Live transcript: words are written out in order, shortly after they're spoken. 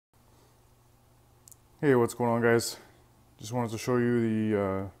Hey, what's going on, guys? Just wanted to show you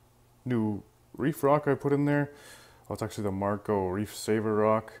the new Reef rock I put in there. Well, it's actually the Marco Reef Saver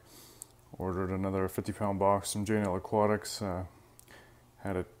rock. Ordered another 50-pound box from J&L Aquatics.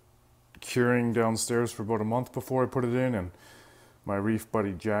 Had it curing downstairs for about a month before I put it in, and my Reef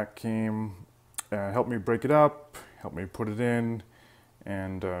buddy Jack came, helped me break it up, helped me put it in,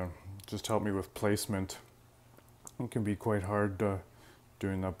 and just helped me with placement. It can be quite hard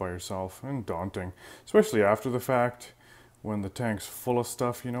doing that by yourself and daunting, especially after the fact when the tank's full of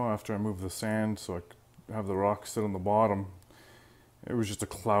stuff, you know, after I move the sand so I could have the rock sit on the bottom. It was just a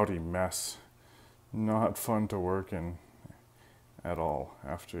cloudy mess. Not fun to work in at all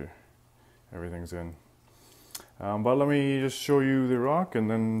after everything's in. But let me just show you the rock and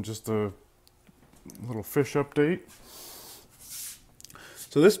then just a little fish update.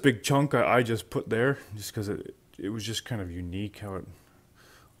 So this big chunk I just put there just because it was just kind of unique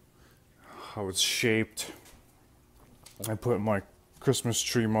how it's shaped. I put my Christmas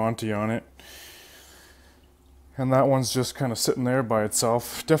tree Monty on it, and that one's just kind of sitting there by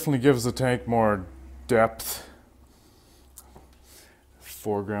itself. Definitely gives the tank more depth,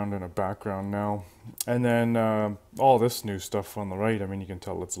 foreground and a background now. And then all this new stuff on the right, I mean, you can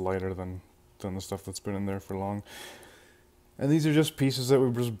tell it's lighter than the stuff that's been in there for long. And these are just pieces that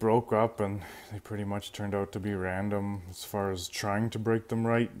we just broke up, and they pretty much turned out to be random as far as trying to break them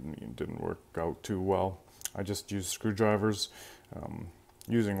right. It didn't work out too well. I just used screwdrivers.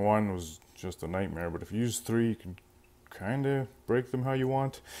 Using one was just a nightmare, but if you use three, you can kind of break them how you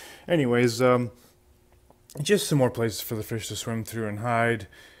want. Anyways, just some more places for the fish to swim through and hide.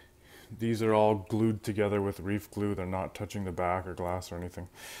 These are all glued together with reef glue. They're not touching the back or glass or anything.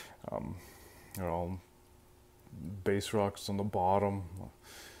 They're all base rocks on the bottom,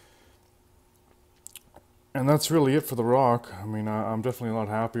 and that's really it for the rock. I mean, I'm definitely a lot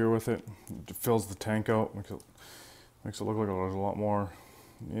happier with it. It fills the tank out, makes it look like there's a lot more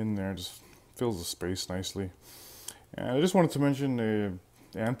in there. Just fills the space nicely. And I just wanted to mention the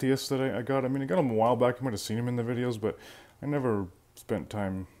Anthias that I got. I mean, I got him a while back. You might have seen him in the videos, but I never spent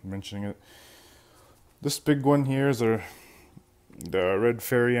time mentioning it. This big one here is the red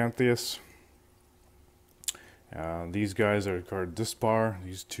fairy Anthias. These guys are called Dispar,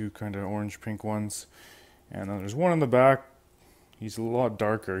 these two kind of orange-pink ones. And then there's one in the back. He's a lot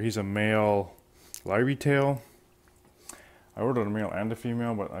darker. He's a male Lyretail. I ordered a male and a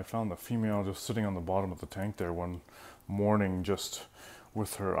female, but I found the female just sitting on the bottom of the tank there one morning, just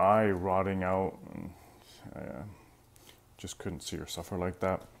with her eye rotting out. And I just couldn't see her suffer like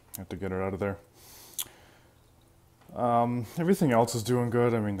that. Had to get her out of there. Everything else is doing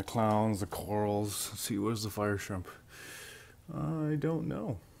good. I mean, the clowns, the corals. Let's see, where's the fire shrimp? I don't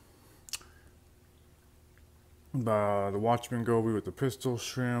know. The Watchman goby with the pistol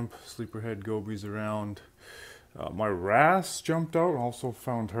shrimp, sleeperhead gobies around. My wrasse jumped out. Also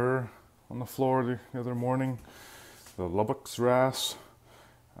found her on the floor the other morning. The Lubbock's wrasse.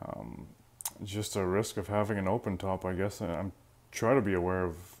 Just a risk of having an open top, I guess. I'm trying to be aware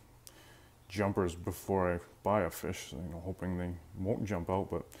of jumpers before I buy a fish, you know, hoping they won't jump out,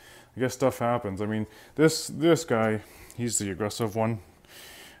 but I guess stuff happens. I mean, this guy, he's the aggressive one.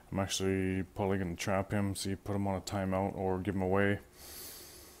 I'm actually probably going to trap him, see, put him on a timeout or give him away,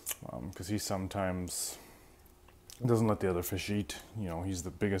 because he sometimes doesn't let the other fish eat. You know, he's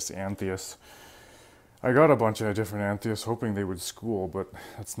the biggest Anthias. I got a bunch of different Anthias hoping they would school, but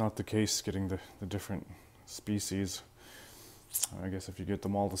that's not the case, getting the different species. I guess if you get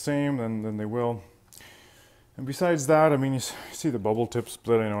them all the same, then they will. And besides that, I mean, you see the bubble tip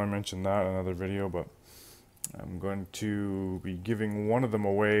split. I know I mentioned that in another video, but I'm going to be giving one of them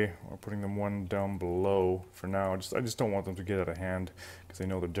away, or putting them one down below for now. I just don't want them to get out of hand, because I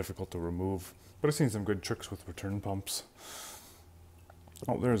know they're difficult to remove. But I've seen some good tricks with return pumps.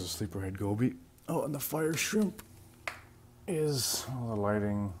 Oh, there's a sleeperhead goby. Oh, and the fire shrimp is, oh, the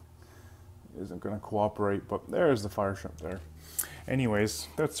lighting isn't going to cooperate, but there's the fire shrimp there. Anyways,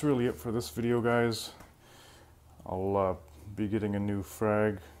 that's really it for this video, guys. I'll be getting a new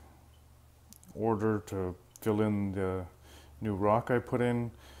frag order to fill in the new rock I put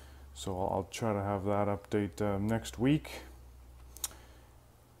in, so I'll try to have that update next week.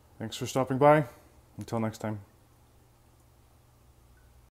 Thanks for stopping by. Until next time.